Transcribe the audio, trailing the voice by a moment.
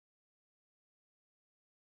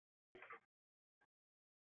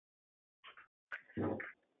Good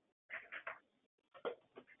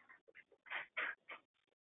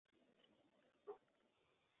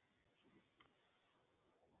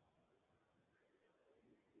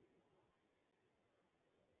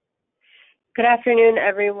afternoon,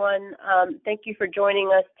 everyone. Thank you for joining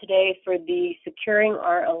us today for the Securing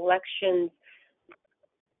Our Elections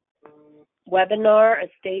webinar, A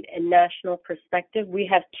State and National Perspective. We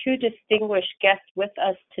have two distinguished guests with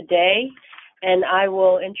us today, and I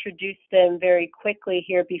will introduce them very quickly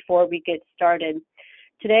here before we get started.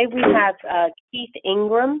 Today we have Keith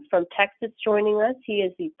Ingram from Texas joining us. He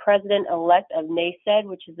is the president-elect of NASED,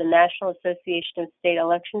 which is the National Association of State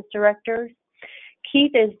Elections Directors.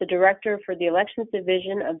 Keith is the director for the Elections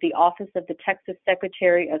Division of the Office of the Texas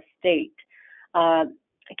Secretary of State.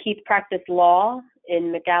 Keith practiced law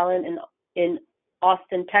in McAllen and in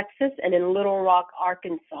Austin, Texas, and in Little Rock,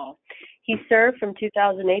 Arkansas. He served from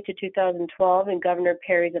 2008 to 2012 in Governor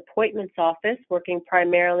Perry's appointments office, working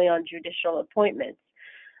primarily on judicial appointments.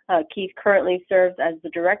 Keith currently serves as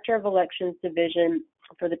the Director of Elections Division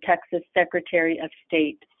for the Texas Secretary of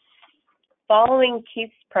State. Following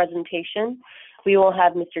Keith's presentation, we will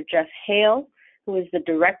have Mr. Jeff Hale, who is the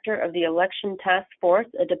Director of the Election Task Force,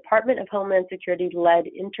 a Department of Homeland Security-led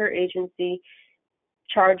interagency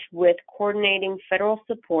charged with coordinating federal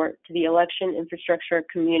support to the election infrastructure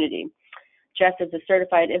community. Jeff is a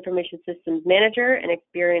certified information systems manager and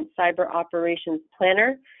experienced cyber operations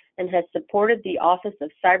planner and has supported the Office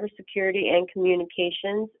of Cybersecurity and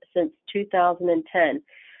Communications since 2010.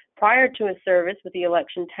 Prior to his service with the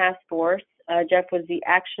Election Task Force, Jeff was the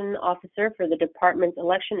action officer for the department's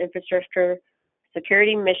election infrastructure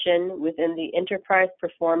security mission within the Enterprise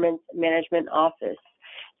Performance Management Office.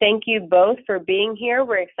 Thank you both for being here.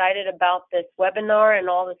 We're excited about this webinar and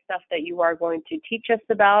all the stuff that you are going to teach us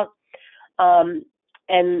about.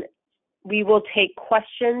 And we will take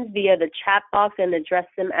questions via the chat box and address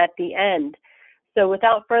them at the end. So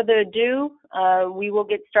without further ado, we will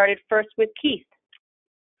get started first with Keith.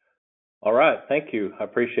 All right, thank you. I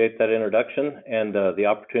appreciate that introduction and the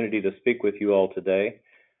opportunity to speak with you all today.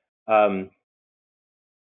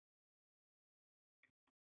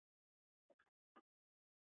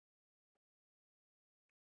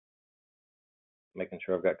 Making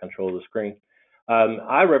sure I've got control of the screen.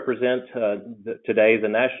 I represent today the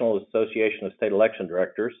National Association of State Election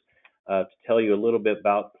Directors to tell you a little bit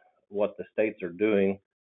about what the states are doing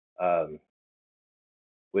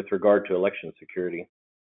with regard to election security.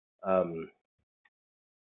 NASED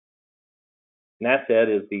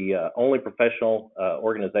is the only professional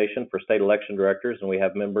organization for state election directors, and we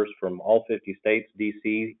have members from all 50 states,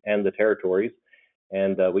 DC, and the territories.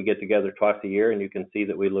 And we get together twice a year, and you can see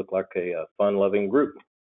that we look like a fun-loving group.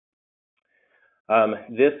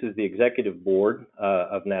 This is the executive board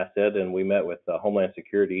of NASED, and we met with Homeland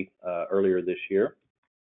Security earlier this year.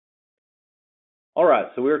 All right,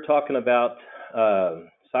 so we were talking about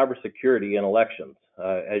cybersecurity in elections.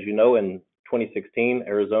 As you know, in 2016,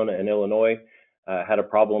 Arizona and Illinois had a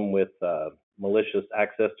problem with malicious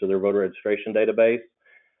access to their voter registration database.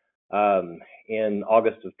 In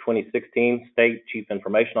August of 2016, state chief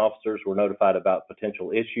information officers were notified about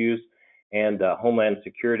potential issues, and Homeland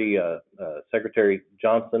Security Secretary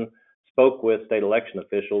Johnson spoke with state election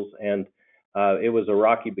officials, and it was a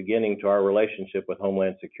rocky beginning to our relationship with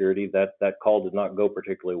Homeland Security. That call did not go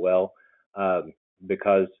particularly well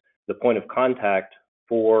because the point of contact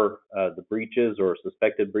for the breaches or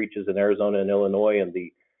suspected breaches in Arizona and Illinois and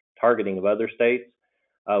the targeting of other states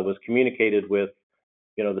was communicated with,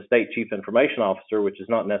 the state chief information officer, which is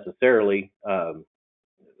not necessarily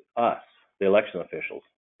us, the election officials.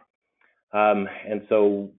 And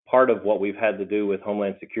so part of what we've had to do with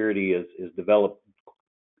Homeland Security is develop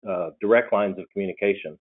direct lines of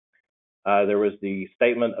communication. There was the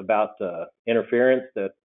statement about interference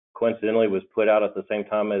that coincidentally was put out at the same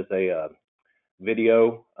time as a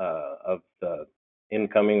video of the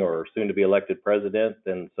incoming or soon to be elected president.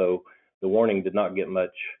 And so the warning did not get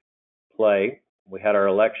much play. We had our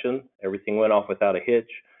election. Everything went off without a hitch.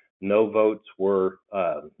 No votes were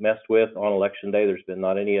messed with on election day. There's been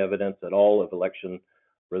not any evidence at all of election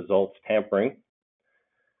results tampering.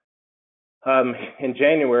 In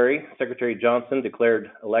January, Secretary Johnson declared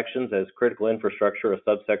elections as critical infrastructure, a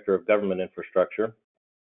subsector of government infrastructure.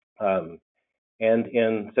 And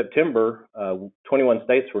in September, 21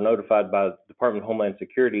 states were notified by the Department of Homeland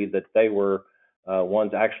Security that they were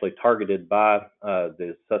ones actually targeted by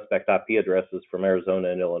the suspect IP addresses from Arizona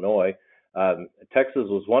and Illinois. Texas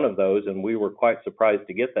was one of those, and we were quite surprised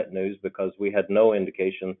to get that news because we had no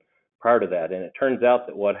indication prior to that. And it turns out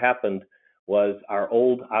that what happened was our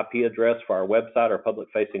old IP address for our website, our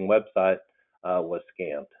public-facing website, was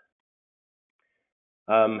scammed.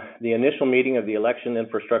 The initial meeting of the Election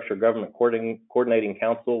Infrastructure Government Coordinating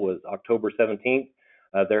Council was October 17th.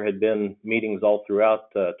 There had been meetings all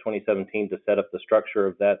throughout 2017 to set up the structure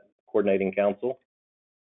of that coordinating council.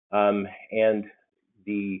 And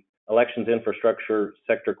the Elections Infrastructure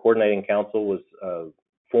Sector Coordinating Council was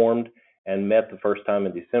formed and met the first time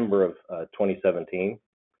in December of 2017.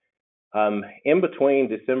 In between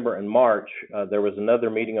December and March, there was another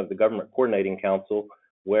meeting of the Government Coordinating Council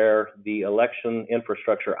where the Election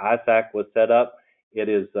Infrastructure ISAC was set up. It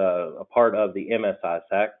is a part of the MS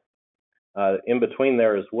ISAC. In between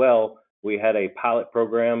there as well, we had a pilot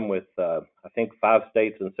program with, I think, 5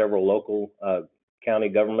 states and several local county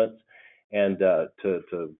governments, and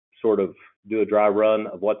to sort of do a dry run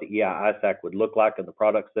of what the EI ISAC would look like and the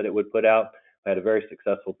products that it would put out. We had a very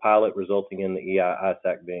successful pilot resulting in the EI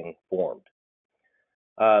ISAC being formed.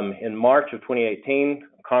 In March of 2018,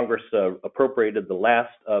 Congress appropriated the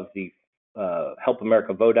last of the Help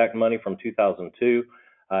America Vote Act money from 2002.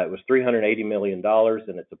 It was $380 million,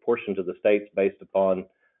 and it's apportioned to the states based upon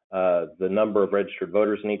the number of registered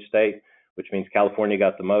voters in each state, which means California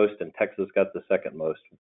got the most and Texas got the second most.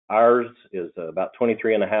 Ours is about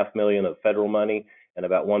 $23.5 million of federal money and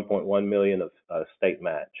about $1.1 million of state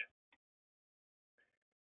match.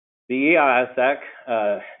 The EI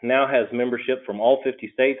ISAC now has membership from all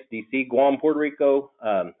 50 states, DC, Guam, Puerto Rico,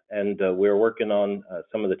 and we're working on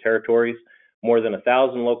some of the territories. More than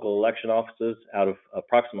 1,000 local election offices out of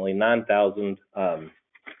approximately 9,000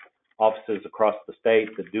 offices across the state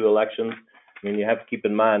that do elections. I mean, you have to keep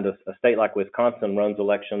in mind a state like Wisconsin runs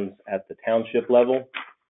elections at the township level,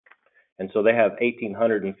 and so they have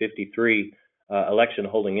 1,853 election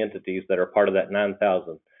holding entities that are part of that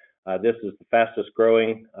 9,000. This is the fastest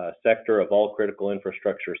growing sector of all critical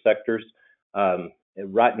infrastructure sectors.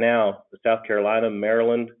 Right now, South Carolina,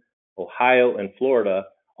 Maryland, Ohio, and Florida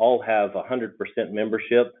all have 100%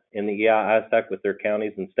 membership in the EI ISAC with their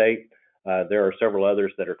counties and state. There are several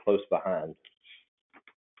others that are close behind.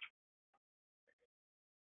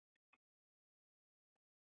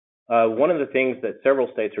 One of the things that several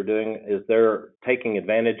states are doing is they're taking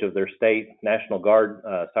advantage of their state National Guard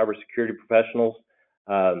cybersecurity professionals,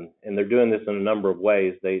 and they're doing this in a number of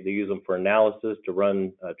ways. They use them for analysis, to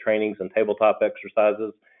run trainings and tabletop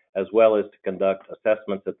exercises, as well as to conduct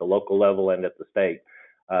assessments at the local level and at the state.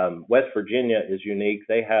 West Virginia is unique.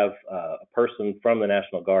 They have a person from the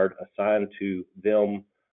National Guard assigned to them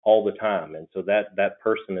all the time, and so that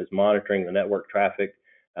person is monitoring the network traffic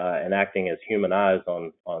and acting as human eyes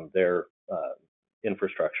on their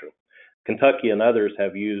infrastructure. Kentucky and others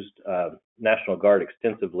have used National Guard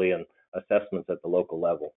extensively in assessments at the local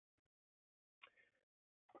level.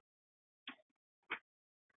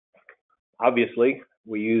 Obviously,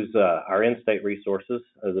 we use our in-state resources.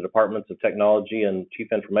 The Departments of Technology and Chief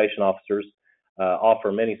Information Officers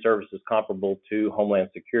offer many services comparable to Homeland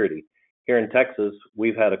Security. Here in Texas,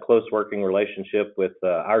 we've had a close working relationship with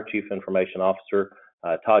our Chief Information Officer,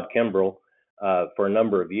 Todd Kimbrell, for a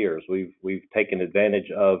number of years. We've taken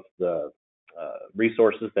advantage of the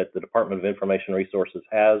resources that the Department of Information Resources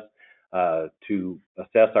has to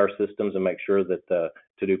assess our systems and make sure that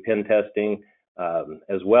to do pen testing,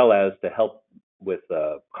 as well as to help with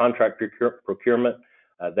contract procurement.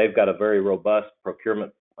 They've got a very robust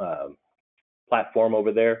procurement platform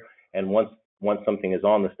over there, and once something is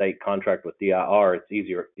on the state contract with DIR,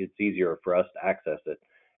 it's easier for us to access it.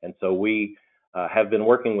 And so we have been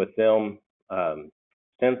working with them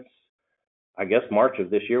since, I guess, March of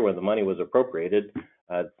this year when the money was appropriated.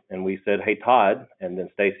 And we said, hey, Todd, and then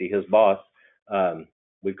Stacy, his boss,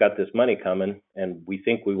 we've got this money coming and we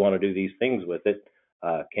think we want to do these things with it.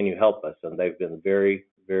 Can you help us? And they've been very,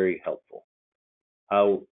 very helpful.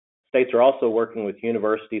 States are also working with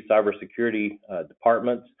university cybersecurity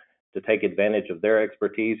departments to take advantage of their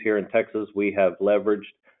expertise. Here in Texas, we have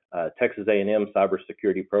leveraged Texas A&M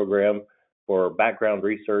cybersecurity program for background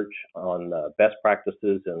research on best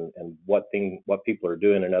practices and what people are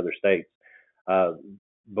doing in other states.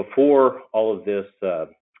 Before all of this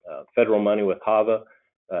federal money with HAVA,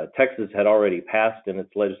 Texas had already passed in its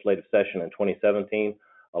legislative session in 2017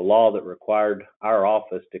 a law that required our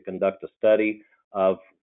office to conduct a study of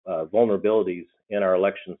vulnerabilities in our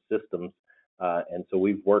election systems. And so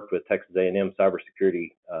we've worked with Texas A&M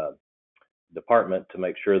cybersecurity department to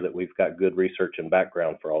make sure that we've got good research and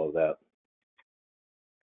background for all of that.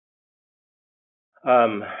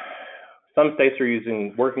 Some states are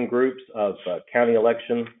using working groups of county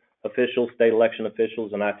election officials, state election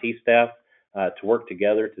officials, and IT staff to work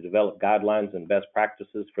together to develop guidelines and best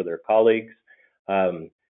practices for their colleagues.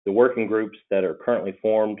 The working groups that are currently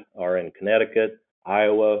formed are in Connecticut,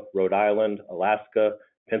 Iowa, Rhode Island, Alaska,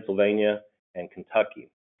 Pennsylvania, and Kentucky.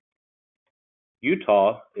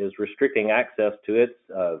 Utah is restricting access to its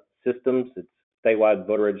systems, its statewide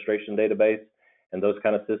voter registration database, and those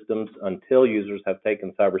kind of systems until users have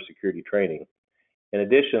taken cybersecurity training. In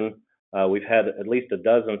addition, we've had at least a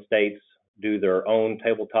dozen states do their own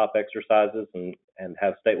tabletop exercises and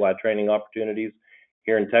have statewide training opportunities.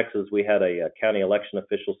 Here in Texas, we had a county election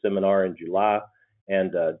official seminar in July,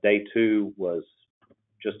 and day 2 was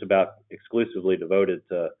just about exclusively devoted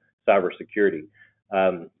to cybersecurity.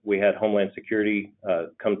 We had Homeland Security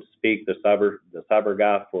come to speak, the cyber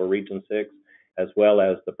guy for Region 6, as well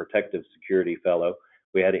as the Protective Security Fellow.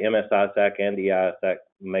 We had MSISAC and EISAC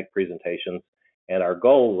make presentations, and our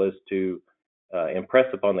goal was to impress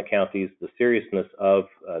upon the counties the seriousness of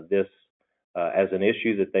this as an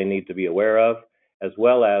issue that they need to be aware of, as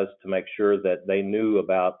well as to make sure that they knew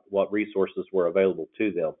about what resources were available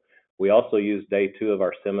to them. We also used day 2 of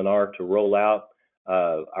our seminar to roll out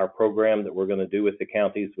our program that we're going to do with the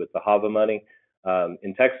counties with the HAVA money.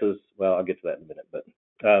 In Texas, well, I'll get to that in a minute,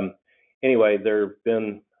 but anyway, there have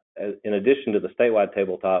been, in addition to the statewide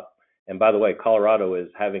tabletop, and by the way, Colorado is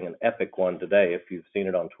having an EPIC one today. If you've seen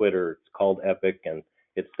it on Twitter, it's called EPIC, and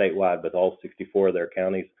it's statewide with all 64 of their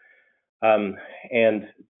counties. And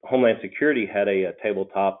Homeland Security had a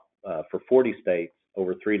tabletop for 40 states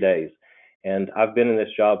over 3 days. And I've been in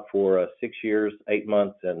this job for 6 years, 8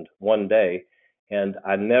 months, and 1 day. And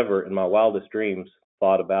I never in my wildest dreams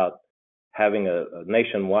thought about having a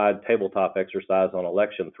nationwide tabletop exercise on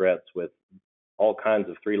election threats with all kinds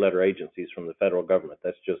of 3-letter agencies from the federal government.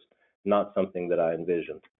 That's just not something that I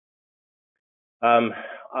envisioned.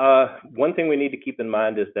 One thing we need to keep in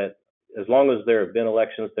mind is that as long as there have been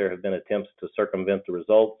elections, there have been attempts to circumvent the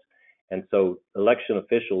results. And so election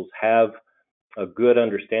officials have a good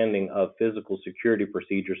understanding of physical security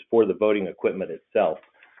procedures for the voting equipment itself.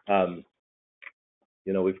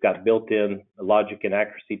 We've got built-in logic and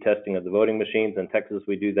accuracy testing of the voting machines. In Texas,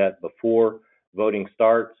 we do that before voting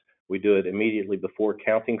starts. We do it immediately before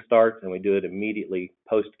counting starts, and we do it immediately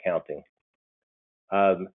post-counting.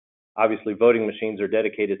 Obviously, voting machines are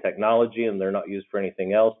dedicated technology, and they're not used for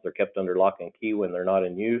anything else. They're kept under lock and key when they're not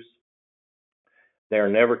in use. They are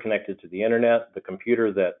never connected to the internet. The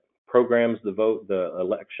computer that programs the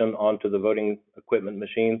election onto the voting equipment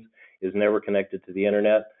machines is never connected to the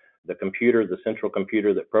internet. The computer, the central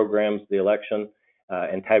computer that programs the election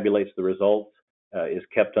and tabulates the results is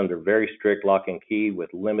kept under very strict lock and key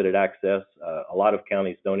with limited access. A lot of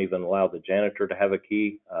counties don't even allow the janitor to have a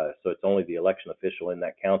key, so it's only the election official in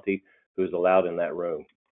that county who's allowed in that room.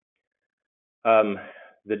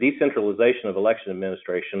 The decentralization of election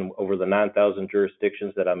administration over the 9,000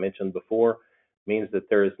 jurisdictions that I mentioned before means that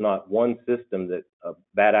there is not one system that a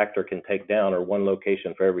bad actor can take down or one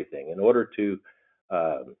location for everything. In order to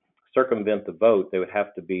circumvent the vote, they would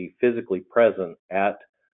have to be physically present at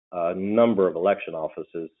a number of election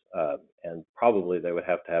offices, and probably they would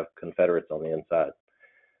have to have Confederates on the inside.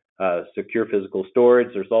 Secure physical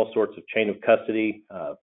storage, there's all sorts of chain of custody,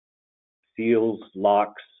 seals,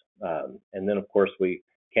 locks, and then of course we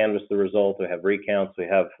canvass the results, we have recounts, we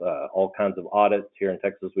have all kinds of audits. Here in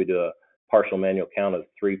Texas, we do a partial manual count of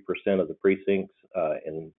 3% of the precincts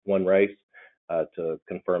in one race to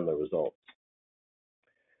confirm the results.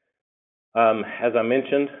 As I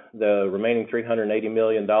mentioned, the remaining $380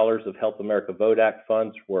 million of Help America Vote Act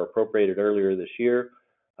funds were appropriated earlier this year.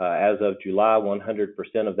 As of July,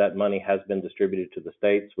 100% of that money has been distributed to the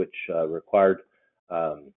states, which required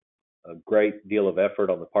a great deal of effort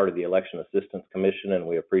on the part of the Election Assistance Commission, and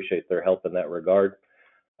we appreciate their help in that regard.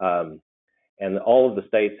 And all of the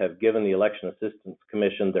states have given the Election Assistance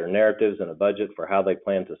Commission their narratives and a budget for how they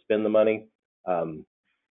plan to spend the money.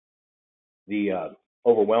 The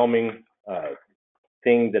overwhelming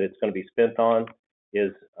thing that it's going to be spent on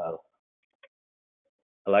is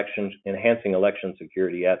enhancing election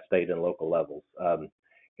security at state and local levels.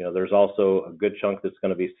 There's also a good chunk that's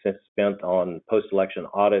going to be spent on post-election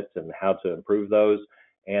audits and how to improve those,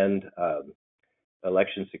 and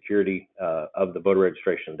election security of the voter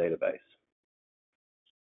registration database.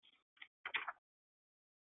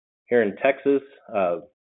 Here in Texas,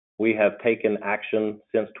 we have taken action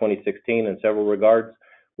since 2016 in several regards.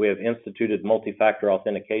 We have instituted multi-factor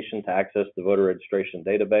authentication to access the voter registration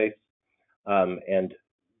database. And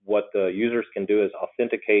what the users can do is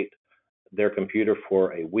authenticate their computer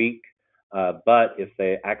for a week, but if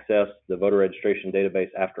they access the voter registration database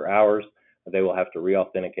after hours, they will have to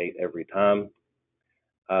re-authenticate every time.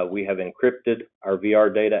 We have encrypted our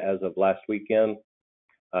VR data as of last weekend,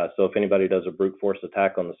 so if anybody does a brute force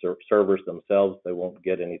attack on the servers themselves, they won't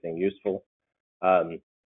get anything useful.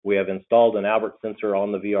 We have installed an Albert sensor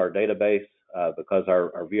on the VR database because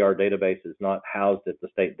our VR database is not housed at the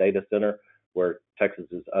state data center where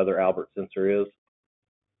Texas's other Albert sensor is.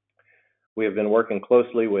 We have been working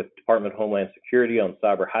closely with Department of Homeland Security on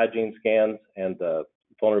cyber hygiene scans and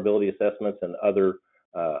vulnerability assessments and other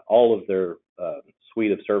all of their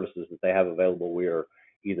suite of services that they have available. We are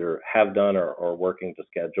either have done or working to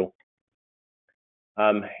schedule.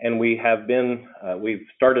 And we have been, we've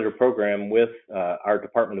started a program with our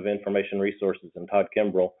Department of Information Resources and Todd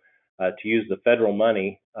Kimbrell to use the federal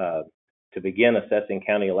money to begin assessing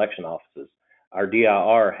county election offices. Our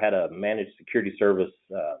DIR had a managed security service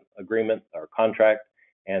agreement or contract,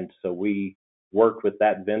 and so we worked with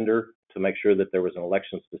that vendor to make sure that there was an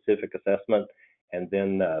election-specific assessment, and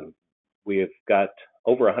then we have got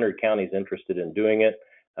over 100 counties interested in doing it.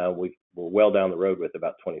 We're well down the road with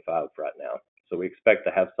about 25 right now. So we expect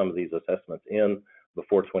to have some of these assessments in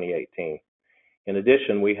before 2018. In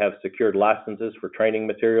addition, we have secured licenses for training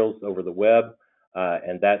materials over the web,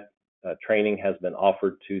 and that training has been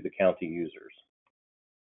offered to the county users.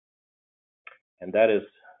 And that is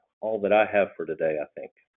all that I have for today, I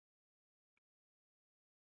think.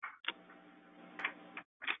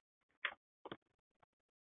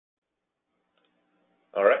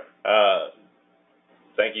 All right.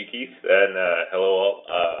 Thank you, Keith, and hello all.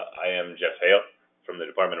 I am Jeff Hale from the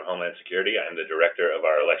Department of Homeland Security. I am the director of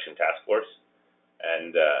our election task force.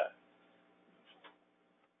 And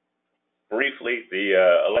briefly, the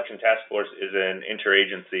election task force is an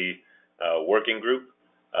interagency working group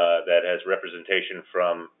that has representation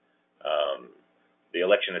from the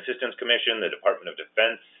Election Assistance Commission, the Department of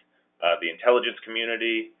Defense, the intelligence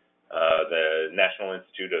community, the National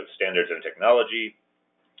Institute of Standards and Technology,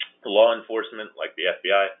 law enforcement like the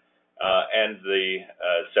FBI, and the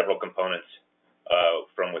several components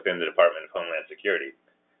from within the Department of Homeland Security.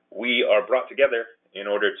 We are brought together in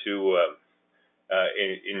order to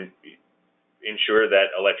ensure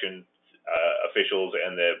that election officials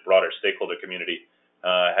and the broader stakeholder community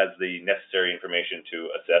has the necessary information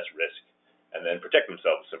to assess risk and then protect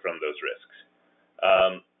themselves from those risks.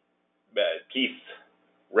 Keith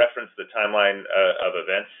referenced the timeline of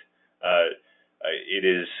events. It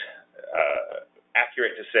is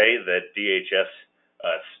accurate to say that DHS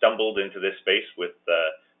stumbled into this space with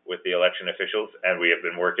the election officials, and we have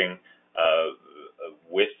been working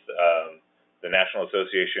with the National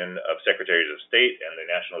Association of Secretaries of State and the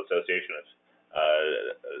National Association of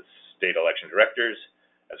State Election Directors,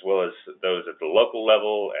 as well as those at the local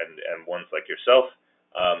level and ones like yourself,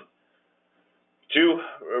 to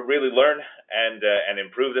really learn and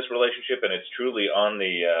improve this relationship. And it's truly on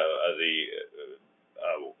the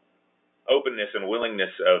openness and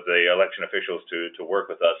willingness of the election officials to work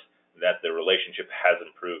with us that the relationship has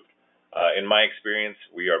improved. In my experience,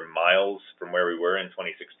 we are miles from where we were in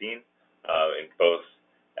 2016 in both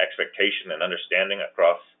expectation and understanding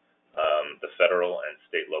across the federal and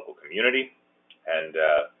state local community, and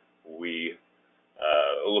we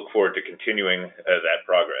look forward to continuing that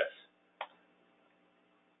progress.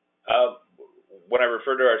 When I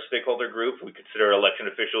refer to our stakeholder group, we consider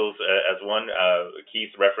election officials as one.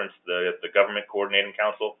 Keith referenced the Government Coordinating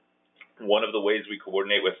Council. One of the ways we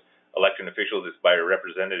coordinate with election officials is by a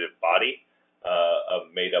representative body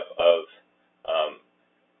made up of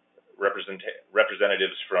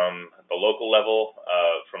representatives from the local level,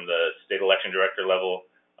 from the state election director level,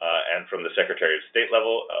 and from the Secretary of State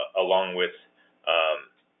level, along with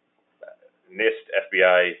NIST,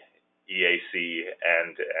 FBI, EAC,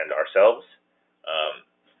 and ourselves.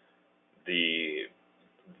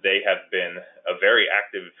 They have been a very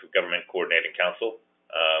active government coordinating council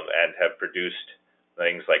and have produced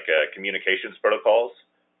things like communications protocols,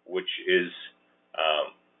 which is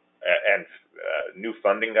and new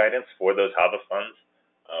funding guidance for those HAVA funds.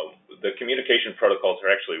 The communication protocols are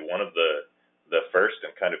actually one of the first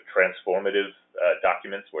and kind of transformative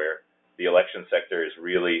documents where the election sector is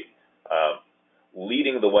really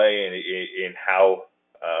leading the way in how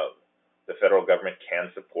the federal government can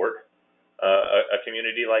support a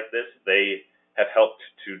community like this. They have helped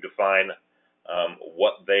to define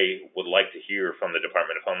what they would like to hear from the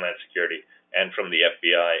Department of Homeland Security and from the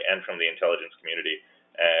FBI and from the intelligence community.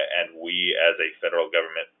 And we, as a federal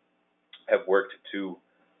government, have worked to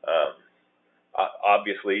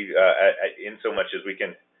obviously, in so much as we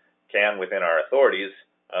can within our authorities,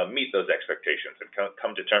 meet those expectations and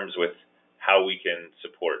come to terms with how we can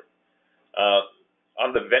support.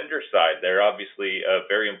 On the vendor side, they're obviously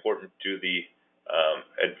very important to the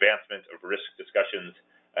advancement of risk discussions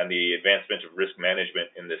and the advancement of risk management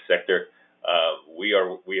in this sector. We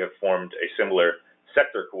have formed a similar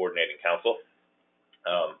sector coordinating council.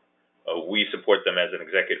 We support them as an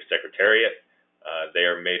executive secretariat. They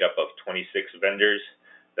are made up of 26 vendors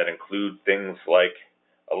that include things like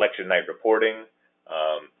election night reporting,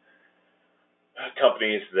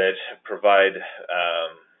 companies that provide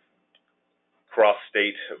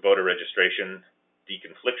cross-state voter registration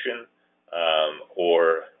deconfliction,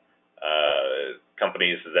 or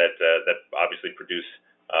companies that obviously produce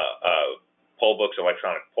poll books,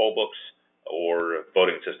 electronic poll books, or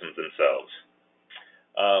voting systems themselves.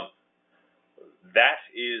 That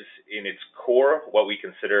is, in its core, what we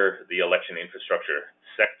consider the election infrastructure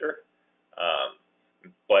sector.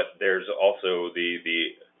 But there's also the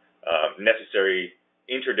necessary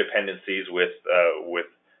interdependencies with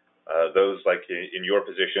those like in your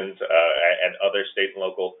positions and other state and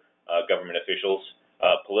local government officials.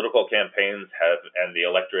 Political campaigns and the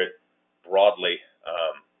electorate broadly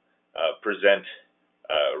present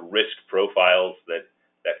risk profiles that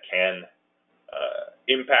can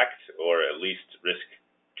impact or at least risk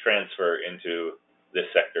transfer into this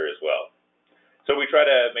sector as well. So we try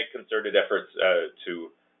to make concerted efforts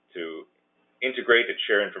to integrate and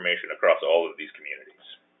share information across all of these communities.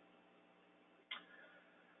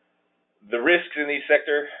 The risks in these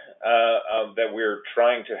sector that we're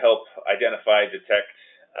trying to help identify, detect,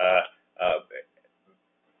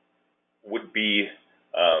 would be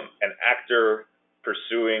an actor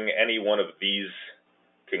pursuing any one of these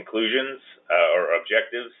conclusions or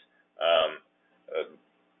objectives,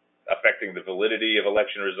 affecting the validity of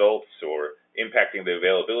election results or impacting the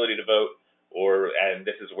availability to vote, and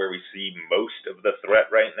this is where we see most of the threat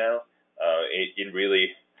right now, in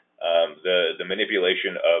really the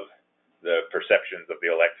manipulation of the perceptions of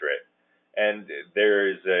the electorate. And there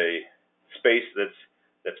is a space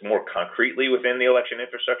that's more concretely within the election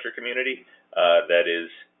infrastructure community, that is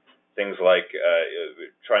things like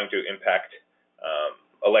trying to impact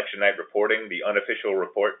election night reporting, the unofficial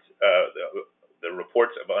reports, the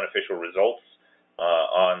reports of unofficial results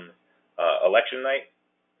on election night.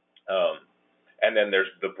 And then there's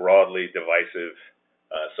the broadly divisive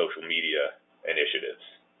social media initiatives.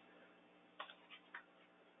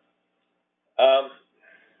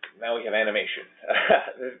 Now we have animation.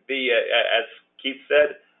 As Keith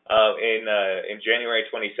said, in January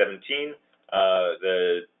 2017,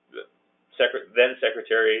 the then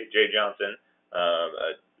Secretary Jay Johnson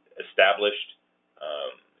established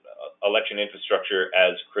election infrastructure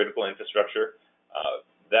as critical infrastructure.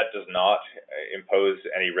 That does not impose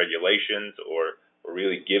any regulations or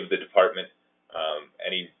really give the department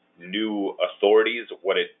any new authorities.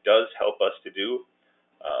 What it does help us to do,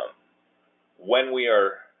 when we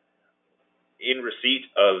are in receipt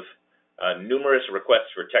of numerous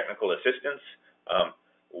requests for technical assistance,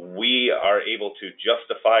 we are able to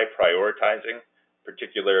justify prioritizing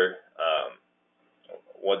particular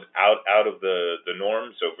what's out of the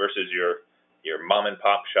norm. So versus your mom and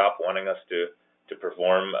pop shop wanting us to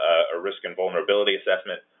perform a risk and vulnerability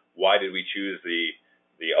assessment, why did we choose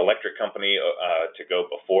the electric company to go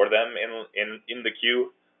before them in the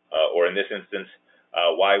queue, or in this instance,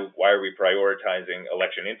 why are we prioritizing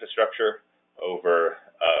election infrastructure over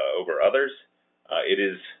others? It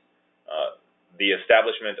is the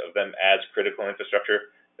establishment of them as critical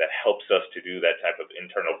infrastructure that helps us to do that type of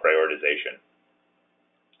internal prioritization.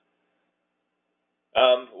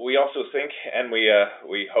 We also think, and we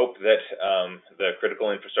hope that the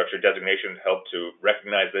critical infrastructure designation helped to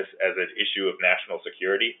recognize this as an issue of national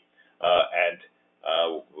security, and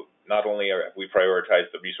not only have we prioritized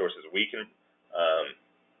the resources we can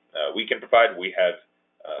provide, we have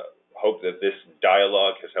hoped that this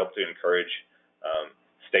dialogue has helped to encourage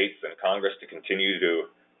states and Congress to continue to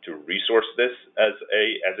resource this as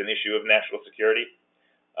an issue of national security,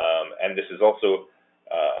 and this is also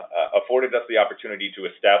afforded us the opportunity to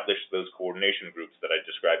establish those coordination groups that I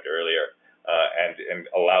described earlier, and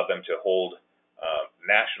allow them to hold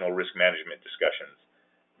national risk management discussions.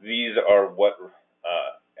 These are what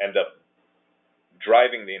end up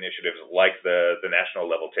driving the initiatives like the national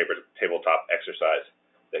level tabletop exercise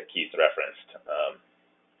that Keith referenced,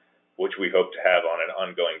 which we hope to have on an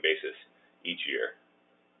ongoing basis each year.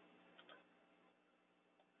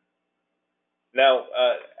 Now,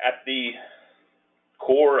 at the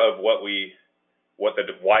core of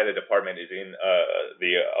why the department is in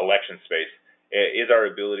the election space is our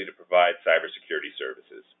ability to provide cybersecurity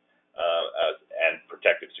services and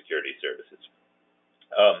protective security services.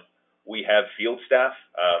 We have field staff.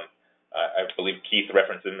 I believe Keith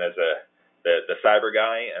referenced him as the cyber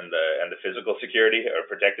guy and the physical security or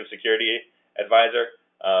protective security advisor.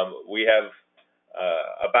 We have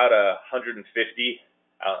about 150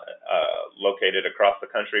 located across the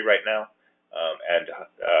country right now. And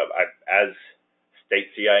as state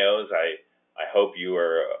CIOs, I hope you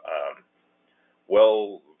are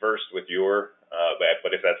well versed with your,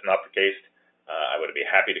 but if that's not the case, I would be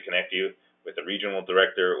happy to connect you with the regional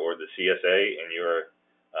director or the CSA in your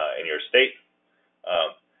state.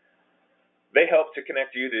 They help to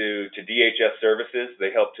connect you to DHS services.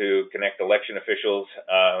 They help to connect election officials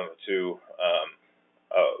to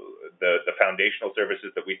the foundational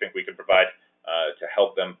services that we think we can provide to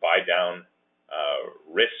help them buy down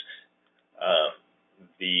risks.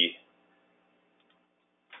 The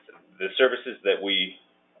services that we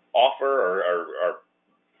offer are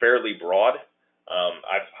fairly broad.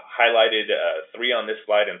 I've highlighted 3 on this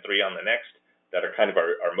slide and 3 on the next that are kind of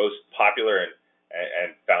our most popular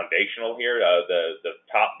and foundational here. The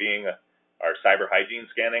top being our cyber hygiene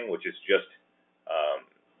scanning, which is just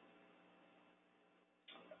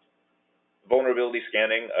vulnerability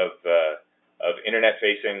scanning of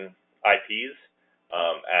internet-facing IPs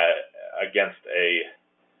against a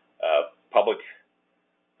public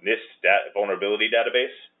NIST vulnerability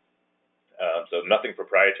database. So nothing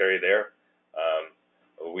proprietary there.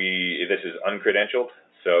 This is uncredentialed,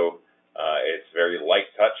 so it's very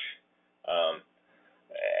light touch.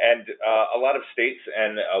 And a lot of states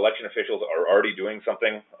and election officials are already doing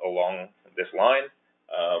something along this line.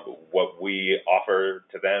 What we offer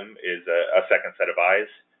to them is a second set of eyes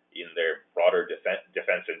in their broader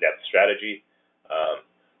defense in-depth strategy.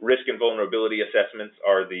 Risk and vulnerability assessments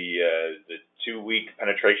are the 2-week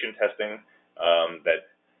penetration testing that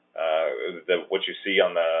what you see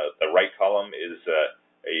on the right column is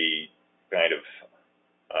a kind of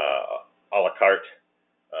a la carte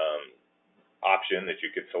option that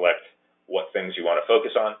you could select what things you want to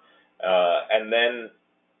focus on. And then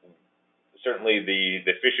certainly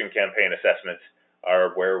the phishing campaign assessments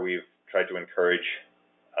are where we've tried to encourage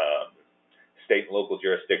state and local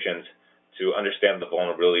jurisdictions to understand the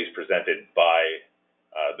vulnerabilities presented by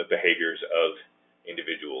the behaviors of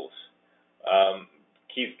individuals.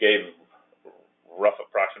 Keith gave rough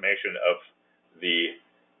approximation of the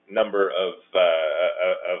number of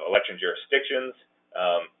election jurisdictions.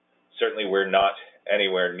 Certainly we're not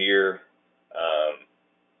anywhere near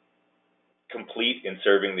complete in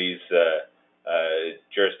serving these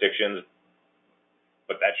jurisdictions,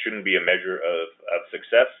 but that shouldn't be a measure of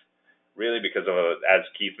success, really, because of, as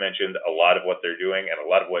Keith mentioned, a lot of what they're doing and a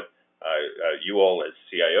lot of what you all as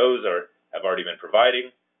CIOs have already been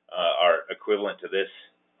providing are equivalent to this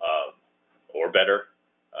or better.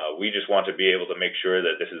 We just want to be able to make sure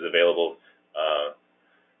that this is available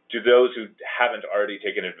to those who haven't already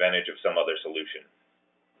taken advantage of some other solution.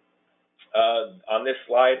 On this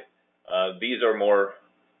slide, these are more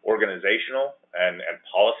organizational and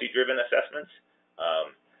policy-driven assessments,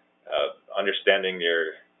 understanding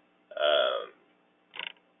your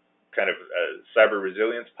kind of cyber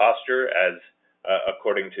resilience posture as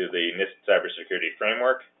according to the NIST cybersecurity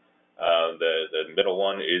framework. The middle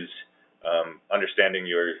one is understanding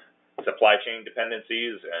your supply chain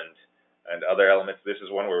dependencies and other elements. This is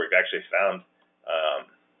one where we've actually found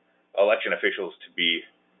election officials to be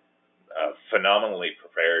phenomenally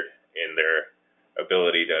prepared in their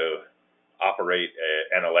ability to operate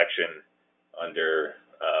an election under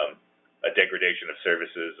a degradation of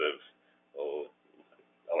services of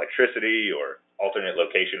electricity or alternate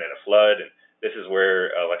location in a flood. And this is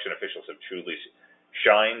where election officials have truly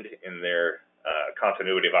shined in their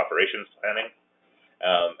continuity of operations planning.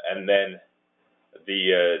 And then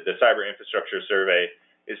the cyber infrastructure survey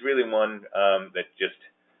is really one that just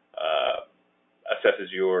assesses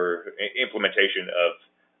your implementation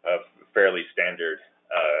of fairly standard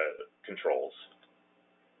controls.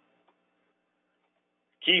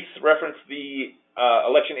 Keith referenced the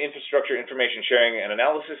Election Infrastructure Information Sharing and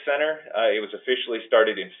Analysis Center. It was officially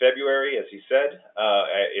started in February, as he said.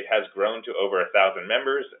 It has grown to over 1,000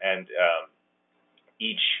 members, and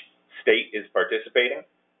each state is participating.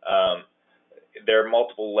 There are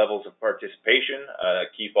multiple levels of participation.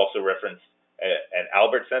 Keith also referenced an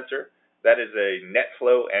Albert sensor. That is a net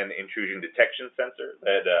flow and intrusion detection sensor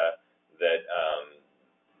that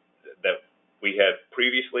we have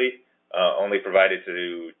previously only provided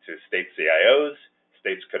to state CIOs.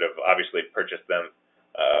 States could have obviously purchased them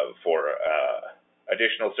for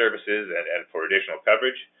additional services and for additional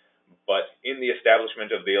coverage. But in the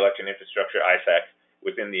establishment of the election infrastructure ISAC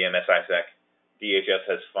within the MS-ISAC, DHS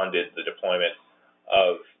has funded the deployment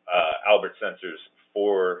of Albert sensors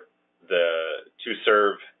to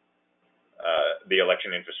serve the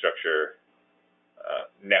election infrastructure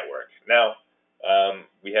network. Now,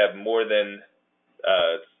 we have more than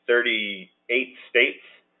 38 states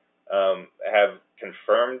have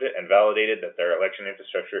confirmed and validated that their election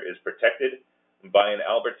infrastructure is protected by an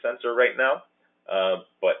Albert sensor right now,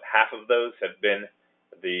 but half of those have been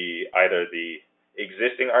either the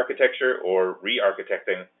existing architecture or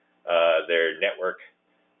re-architecting their network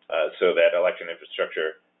so that election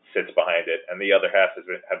infrastructure sits behind it, and the other half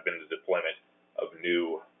have been the deployment of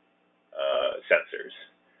new sensors.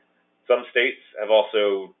 Some states have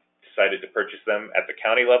also decided to purchase them at the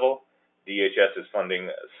county level. DHS is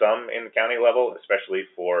funding some in the county level, especially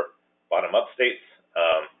for bottom-up states,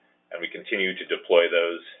 and we continue to deploy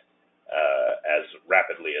those as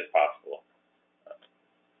rapidly as possible.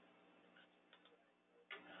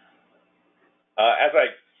 As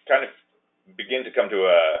I kind of begin to come to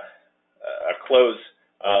a close,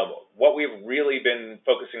 what we've really been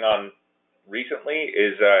focusing on recently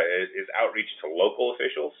is outreach to local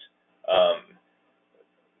officials.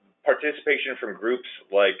 Participation from groups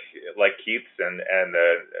like Keith's and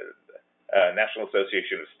the National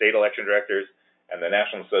Association of State Election Directors and the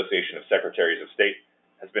National Association of Secretaries of State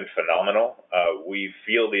has been phenomenal. We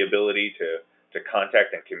feel the ability to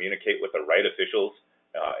contact and communicate with the right officials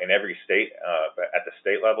in every state at the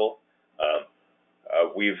state level.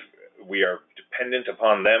 We are dependent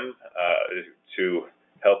upon them to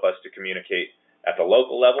help us to communicate at the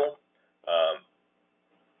local level.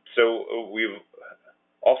 So we've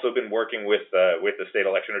also been working with the state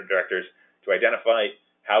election directors to identify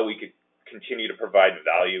how we could continue to provide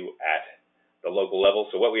value at the local level.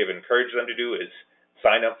 So what we have encouraged them to do is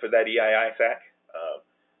sign up for that EII-SAC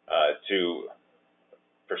to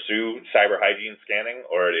pursue cyber hygiene scanning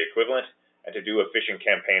or the equivalent, and to do a phishing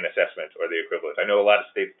campaign assessment or the equivalent. I know a lot of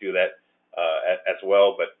states do that as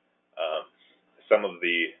well, but some of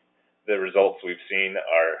the results we've seen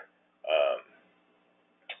are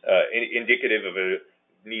indicative of a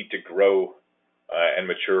need to grow and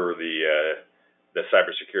mature the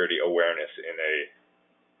cybersecurity awareness in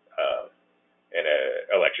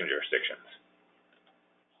election jurisdictions.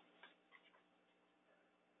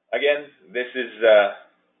 Again, this is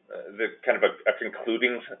the kind of a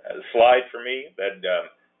concluding slide for me that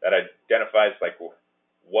identifies like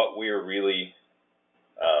what we're really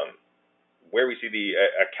where we see the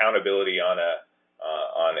accountability on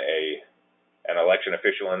an election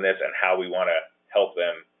official in this, and how we want to help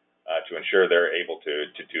them to ensure they're able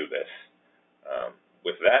to do this.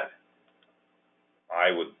 With that,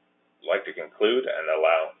 I would like to conclude and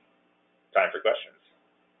allow time for questions.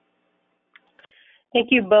 Thank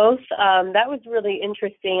you both. That was really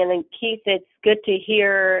interesting. And then Keith, it's good to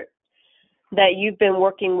hear that you've been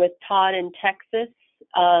working with Todd in Texas.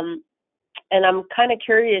 And I'm kind of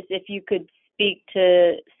curious if you could speak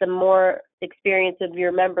to some more experience of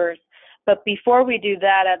your members. But before we do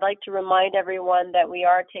that, I'd like to remind everyone that we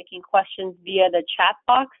are taking questions via the chat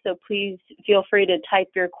box. So please feel free to type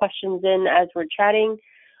your questions in as we're chatting.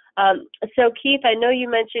 So Keith, I know you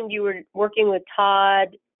mentioned you were working with Todd.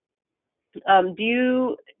 Do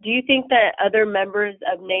you think that other members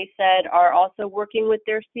of NACED are also working with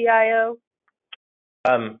their CIO?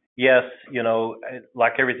 Yes, you know,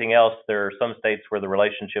 like everything else, there are some states where the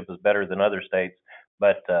relationship is better than other states,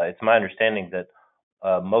 but it's my understanding that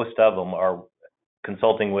most of them are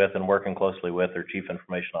consulting with and working closely with their chief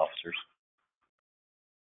information officers.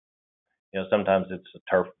 You know, sometimes it's a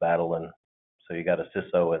turf battle, and so you got a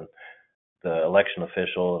CISO and the election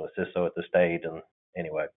official and a CISO at the state, and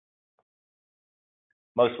anyway.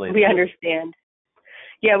 Mostly. We understand.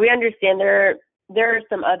 Yeah, we understand. There are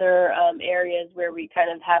some other areas where we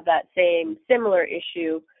kind of have that similar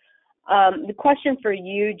issue. The question for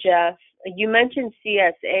you, Jeff, you mentioned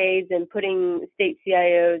CSAs and putting state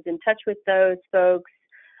CIOs in touch with those folks.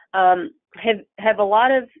 Have a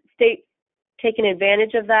lot of states taken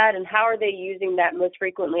advantage of that, and how are they using that most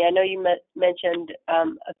frequently? I know you mentioned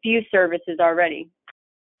a few services already.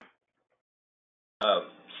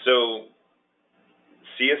 So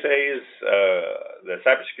CSAs, the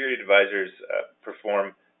cybersecurity advisors,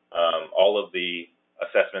 perform all of the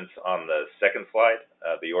assessments on the second slide,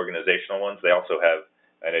 the organizational ones. They also have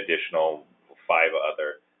an additional 5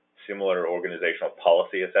 other similar organizational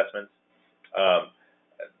policy assessments.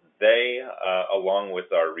 They, along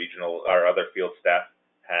with our other field staff,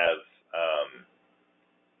 have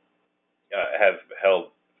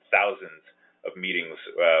held thousands of meetings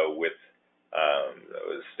with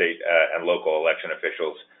state and local election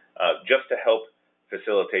officials just to help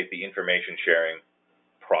facilitate the information sharing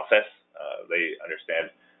process. They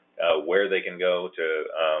understand where they can go,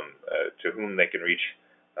 to whom they can reach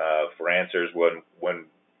for answers when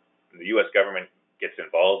the U.S. government gets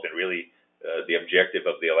involved. And really, the objective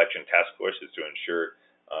of the election task force is to ensure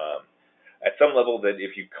at some level that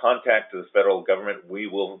if you contact the federal government, we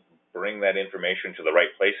will bring that information to the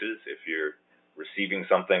right places. If you're receiving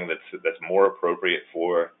something that's more appropriate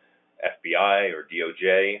for FBI or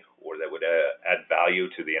DOJ, or that would add value value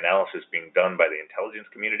to the analysis being done by the intelligence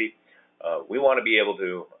community, we want to be able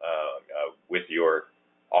to, with your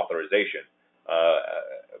authorization,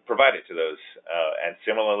 provide it to those. And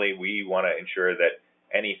similarly, we want to ensure that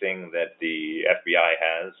anything that the FBI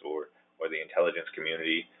has or the intelligence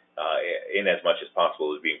community, in as much as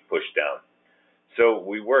possible, is being pushed down. So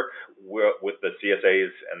we work with the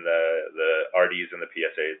CSAs and the RDs and the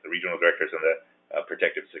PSAs, the regional directors and the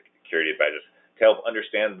protective security advisors, to help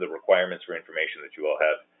understand the requirements for information that you all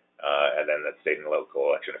have, and then that state and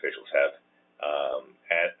local election officials have,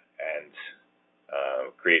 and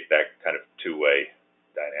create that kind of two-way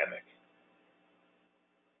dynamic.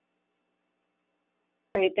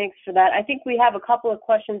 Great, thanks for that. I think we have a couple of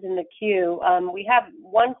questions in the queue. We have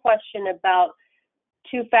one question about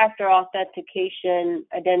two-factor authentication,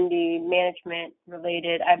 identity management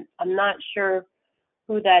related. I'm not sure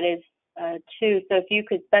who that is to, so if you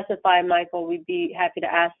could specify, Michael, we'd be happy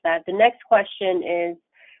to ask that. The next question is,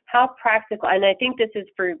 how practical, and I think this is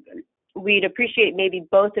for, we'd appreciate maybe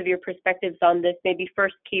both of your perspectives on this, maybe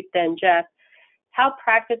first Keith, then Jeff. How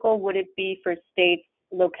practical would it be for states,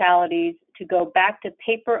 localities to go back to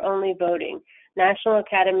paper-only voting? National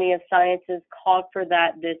Academy of Sciences called for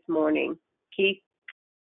that this morning. Keith?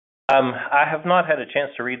 I have not had a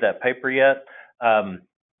chance to read that paper yet,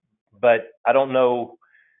 but I don't know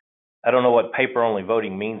what paper-only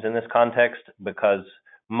voting means in this context, because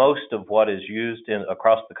most of what is used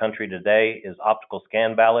across the country today is optical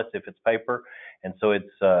scan ballots if it's paper, and so it's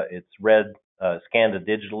read, scanned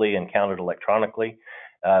digitally and counted electronically.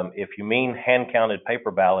 If you mean hand-counted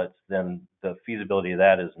paper ballots, then the feasibility of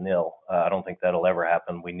that is nil. I don't think that'll ever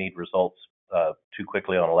happen. We need results too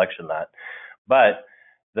quickly on election night. But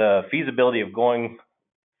the feasibility of going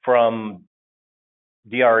from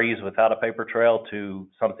DREs without a paper trail to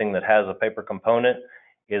something that has a paper component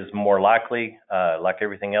is more likely. Like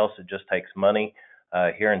everything else, it just takes money.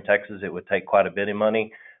 Here in Texas, it would take quite a bit of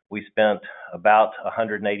money. We spent about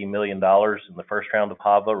 $180 million in the first round of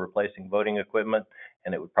HAVA replacing voting equipment,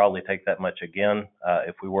 and it would probably take that much again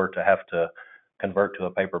if we were to have to convert to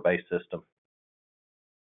a paper-based system.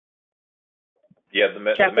 Yeah,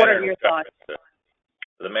 Jeff, what are your thoughts?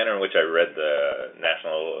 The manner in which I read the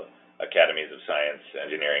National Academies of Science,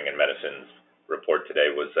 Engineering, and Medicine's report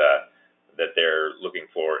today was that they're looking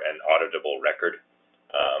for an auditable record.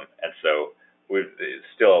 And so we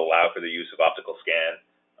still allow for the use of optical scan,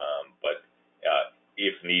 but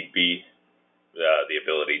if need be, the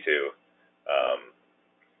ability to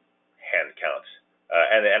hand count.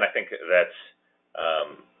 And I think that's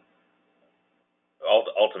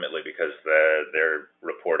ultimately because their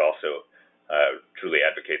report also truly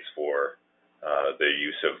advocates for the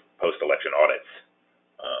use of post-election audits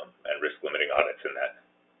and risk-limiting audits, and that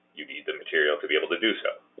you need the material to be able to do so.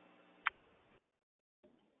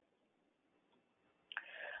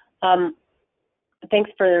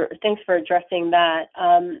 Thanks for addressing that.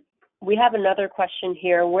 We have another question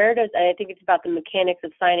here. I think it's about the mechanics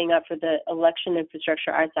of signing up for the Election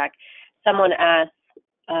Infrastructure ISAC. Someone asks,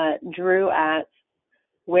 Drew asks,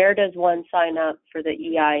 where does one sign up for the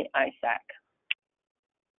EI ISAC?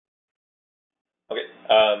 Okay,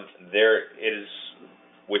 there is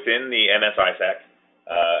within the MS ISAC.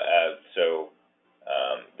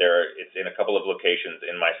 It's in a couple of locations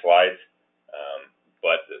in my slides,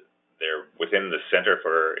 but they're within the Center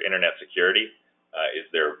for Internet Security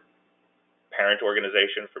is their parent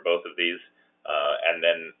organization for both of these, and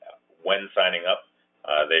then when signing up,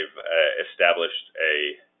 they've established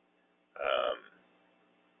a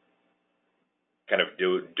kind of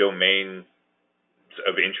domain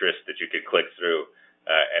of interest that you could click through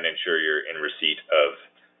and ensure you're in receipt of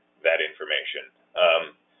that information.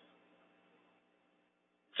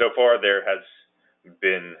 So far, there has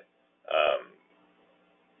been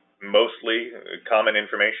mostly common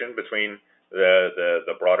information between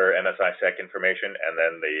the broader MSISAC information and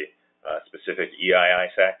then the specific EI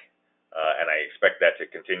ISAC, and I expect that to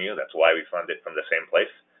continue. That's why we fund it from the same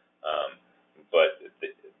place. But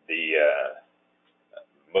the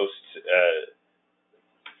most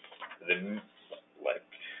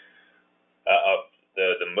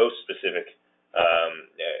specific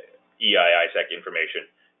EI ISAC information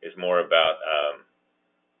is more about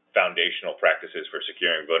foundational practices for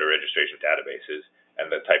securing voter registration databases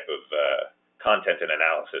and the type of content and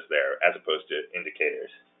analysis there, as opposed to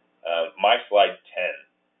indicators. My slide 10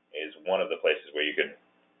 is one of the places where you can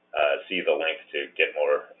see the link to get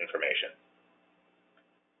more information.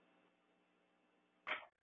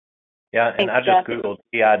 Yeah, and I just Googled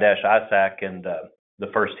EI-ISAC, and the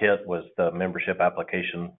first hit was the membership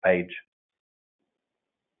application page.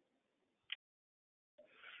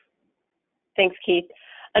 Thanks, Keith.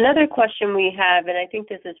 Another question we have, and I think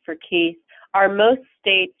this is for Keith, are most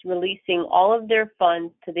states releasing all of their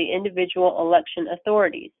funds to the individual election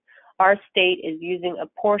authorities? Our state is using a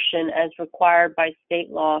portion as required by state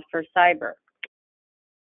law for cyber.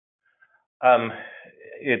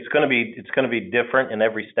 It's going to be different in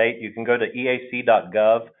every state. You can go to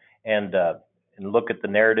eac.gov and look at the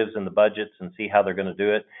narratives and the budgets and see how they're going to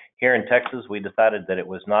do it. Here in Texas, we decided that it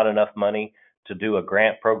was not enough money to do a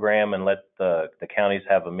grant program and let the counties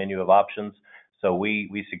have a menu of options. So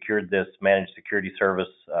we secured this managed security service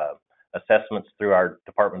assessments through our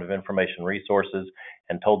Department of Information Resources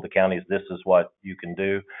and told the counties this is what you can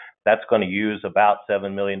do. That's going to use about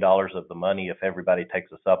 $7 million of the money if everybody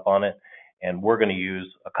takes us up on it. And we're going to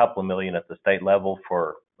use a couple of million at the state level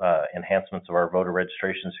for enhancements of our voter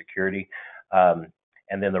registration security.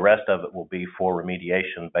 And then the rest of it will be for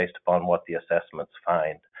remediation based upon what the assessments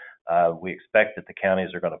find. We expect that the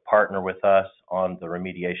counties are going to partner with us on the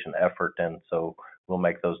remediation effort, and so we'll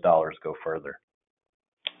make those dollars go further.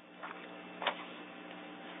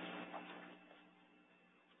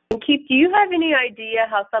 And Keith, do you have any idea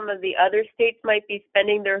how some of the other states might be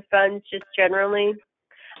spending their funds just generally?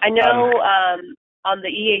 I know on the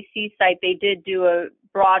EAC site they did do a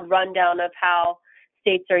broad rundown of how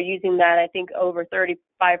states are using that. I think over 35%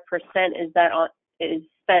 is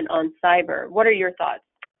spent on cyber. What are your thoughts?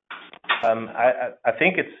 I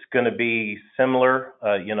think it's going to be similar.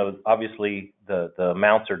 Obviously the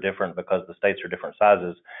amounts are different because the states are different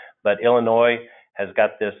sizes, but Illinois has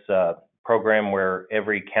got this program where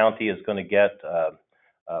every county is going to get,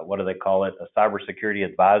 what do they call it, a cybersecurity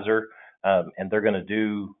advisor, and they're going to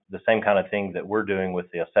do the same kind of thing that we're doing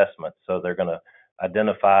with the assessment. So they're going to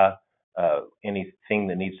identify anything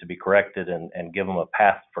that needs to be corrected and give them a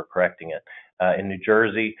path for correcting it. In New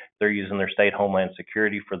Jersey, they're using their state homeland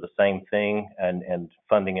security for the same thing and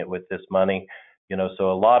funding it with this money.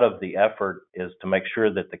 So a lot of the effort is to make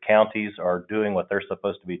sure that the counties are doing what they're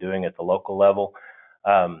supposed to be doing at the local level.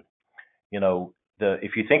 If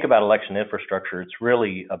you think about election infrastructure, it's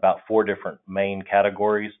really about four different main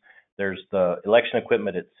categories. There's the election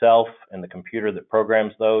equipment itself and the computer that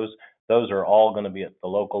programs those. Those are all going to be at the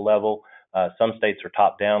local level. Some states are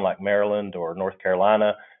top down, like Maryland or North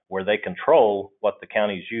Carolina, where they control what the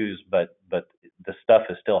counties use, but the stuff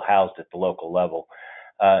is still housed at the local level.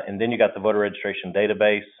 And then you got the voter registration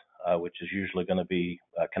database, which is usually going to be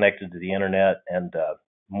connected to the internet and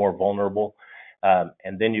more vulnerable.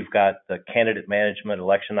 And then you've got the candidate management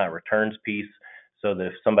election night returns piece, so that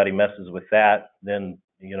if somebody messes with that, then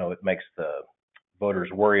it makes the voters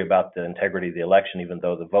worry about the integrity of the election, even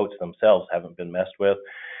though the votes themselves haven't been messed with.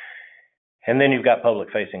 And then you've got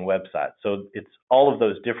public-facing websites. So it's all of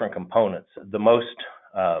those different components. The most,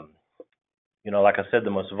 like I said,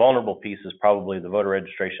 the most vulnerable piece is probably the voter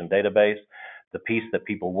registration database. The piece that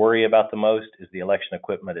people worry about the most is the election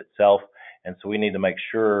equipment itself. And so we need to make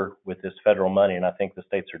sure with this federal money, and I think the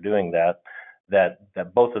states are doing that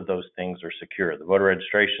both of those things are secure, the voter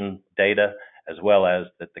registration data, as well as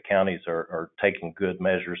that the counties are taking good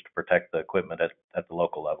measures to protect the equipment at the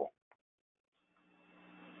local level.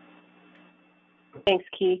 Thanks,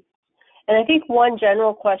 Keith. And I think one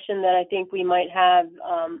general question that I think we might have,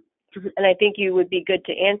 and I think you would be good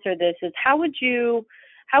to answer this, is how would you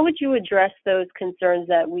address those concerns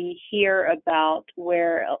that we hear about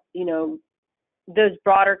where, those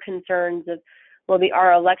broader concerns of,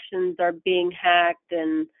 our elections are being hacked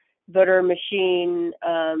and voter machine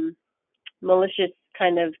malicious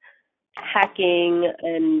kind of hacking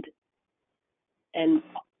and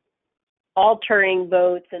altering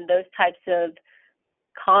votes and those types of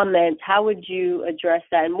comments? How would you address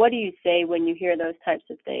that? And what do you say when you hear those types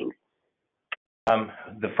of things?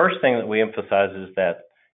 The first thing that we emphasize is that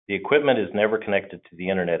the equipment is never connected to the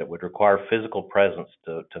internet. It would require physical presence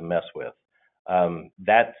to mess with.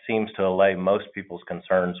 That seems to allay most people's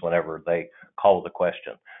concerns whenever they call the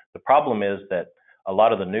question. The problem is that a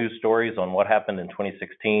lot of the news stories on what happened in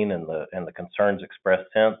 2016 and the concerns expressed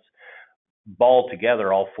since ball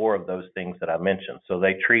together all four of those things that I mentioned. So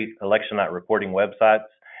they treat election night reporting websites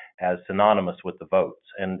as synonymous with the votes,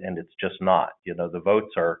 and it's just not. The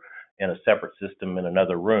votes are in a separate system in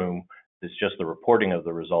another room. It's just the reporting of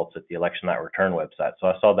the results at the election night return website. So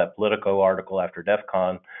I saw that Politico article after DEF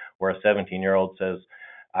CON where a 17-year-old says,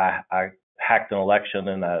 I hacked an election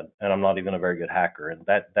and I'm not even a very good hacker. And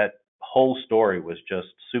that whole story was just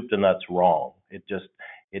soup to nuts wrong. It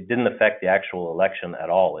didn't affect the actual election at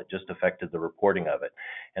all. It just affected the reporting of it.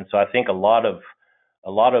 And so I think a lot of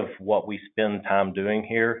what we spend time doing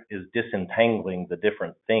here is disentangling the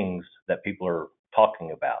different things that people are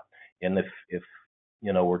talking about. And if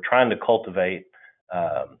we're trying to cultivate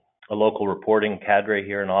a local reporting cadre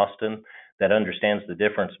here in Austin that understands the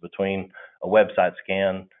difference between a website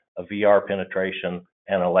scan, a VR penetration,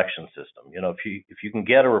 and an election system. If you can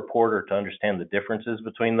get a reporter to understand the differences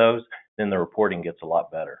between those, then the reporting gets a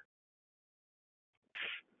lot better.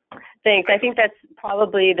 Thanks. I think that's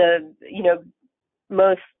probably the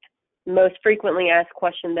most frequently asked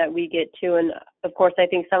question that we get too, and of course I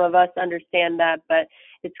think some of us understand that, but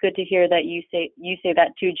it's good to hear that you say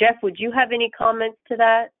that too. Jeff, would you have any comments to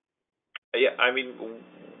that? Yeah, I mean,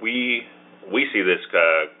 we see this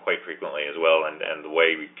quite frequently as well, and the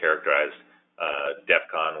way we characterized DEF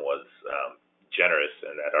CON was generous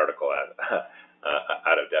in that article out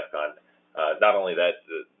of DEF CON. Not only that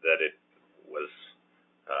it was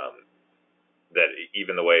that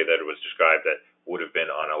even the way that it was described that would have been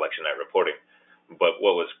on election night reporting, but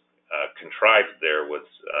what was contrived there was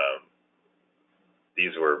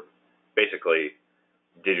these were basically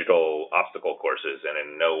digital obstacle courses, and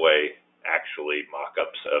in no way actually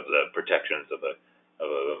mock-ups of the protections of a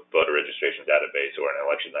voter registration database or an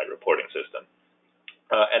election night reporting system.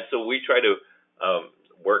 And so we try to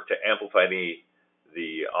work to amplify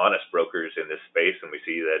the honest brokers in this space, and we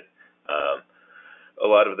see that a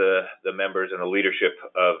lot of the members and the leadership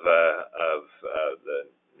of the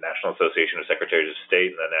National Association of Secretaries of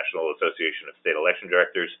State and the National Association of State Election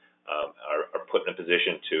Directors are put in a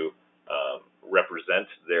position to represent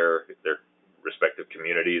their respective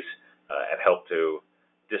communities and help to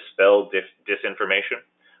dispel disinformation.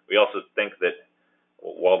 We also think that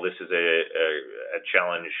while this is a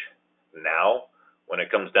challenge now, when it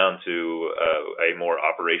comes down to a more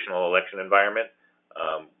operational election environment,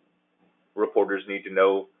 reporters need to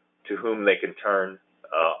know to whom they can turn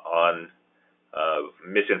on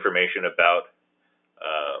misinformation about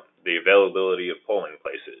the availability of polling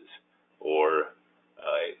places, or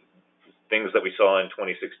things that we saw in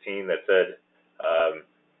 2016 that said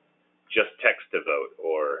just text to vote,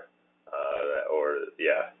 or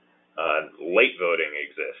late voting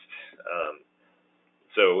exists.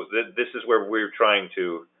 So this is where we're trying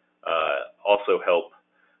to also help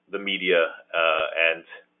the media and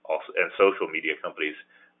social media companies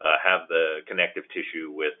have the connective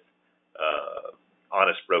tissue with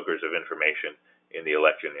honest brokers of information in the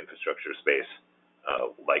election infrastructure space,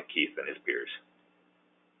 like Keith and his peers.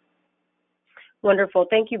 Wonderful.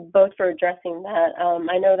 Thank you both for addressing that.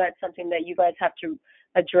 I know that's something that you guys have to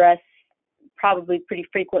address probably pretty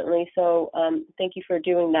frequently, so thank you for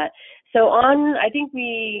doing that. So I think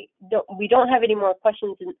we don't have any more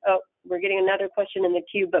questions. We're getting another question in the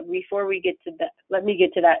queue, but before we get to that, let me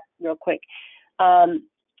get to that real quick.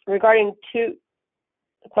 Regarding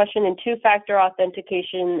question in two-factor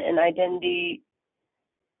authentication and identity,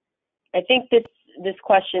 I think this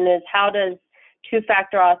question is, how does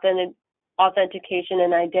two-factor authentication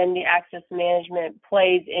and identity access management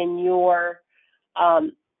plays in your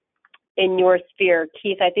sphere?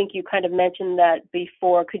 Keith, I think you kind of mentioned that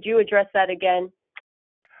before. Could you address that again?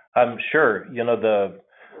 Sure.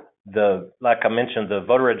 Like I mentioned, the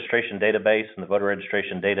voter registration database and the voter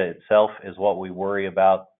registration data itself is what we worry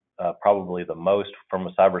about probably the most from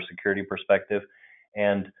a cybersecurity perspective.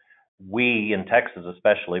 And we, in Texas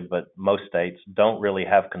especially, but most states, don't really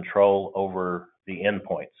have control over the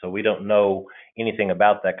endpoint. So we don't know anything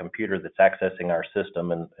about that computer that's accessing our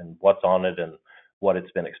system and what's on it and what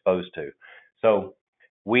it's been exposed to. So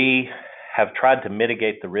we have tried to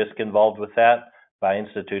mitigate the risk involved with that by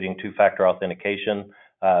instituting two-factor authentication.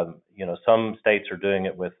 Some states are doing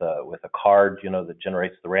it with a card, that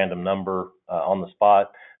generates the random number on the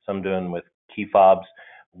spot. Some doing with key fobs.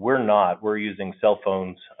 We're not. We're using cell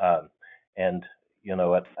phones, and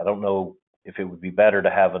I don't know if it would be better to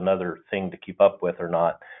have another thing to keep up with or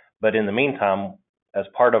not. But in the meantime, as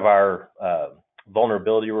part of our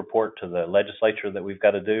vulnerability report to the legislature that we've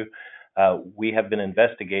got to do, we have been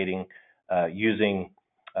investigating using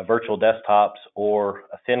virtual desktops or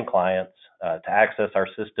thin clients to access our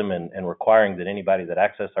system, and requiring that anybody that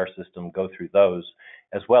access our system go through those,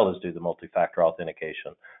 as well as do the multi-factor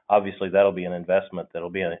authentication. Obviously, that'll be an investment. That'll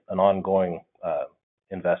be an ongoing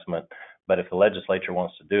investment. But if the legislature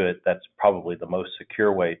wants to do it, that's probably the most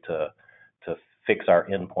secure way to fix our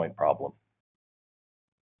endpoint problem.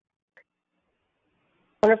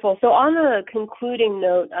 Wonderful. So on a concluding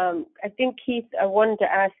note, I think, Keith, I wanted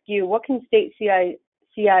to ask you, what can state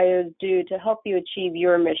CIOs do to help you achieve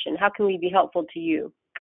your mission? How can we be helpful to you?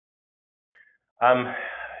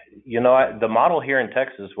 The model here in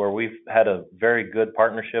Texas, where we've had a very good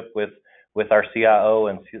partnership with our CIO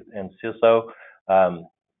and CISO,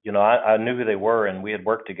 I knew who they were, and we had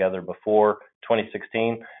worked together before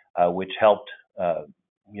 2016, which helped,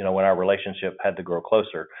 when our relationship had to grow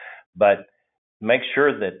closer. But make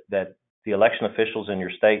sure that the election officials in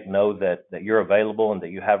your state know that you're available and that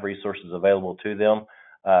you have resources available to them.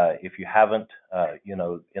 If you haven't,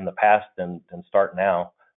 in the past, then start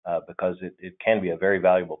now, because it can be a very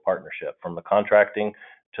valuable partnership, from the contracting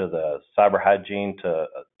to the cyber hygiene to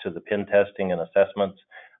the pen testing and assessments.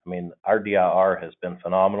 I mean, our DIR has been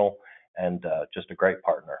phenomenal and just a great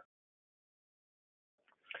partner.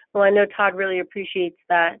 Well, I know Todd really appreciates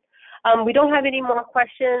that. We don't have any more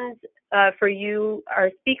questions for you,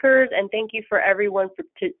 our speakers, and thank you for everyone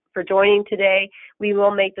for joining today. We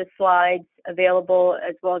will make the slides available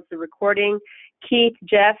as well as the recording. Keith,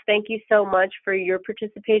 Jeff, thank you so much for your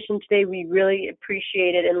participation today. We really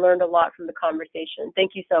appreciate it and learned a lot from the conversation.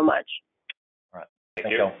 Thank you so much. All right. Thank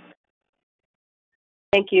you.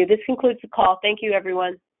 Thank you. This concludes the call. Thank you,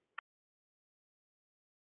 everyone.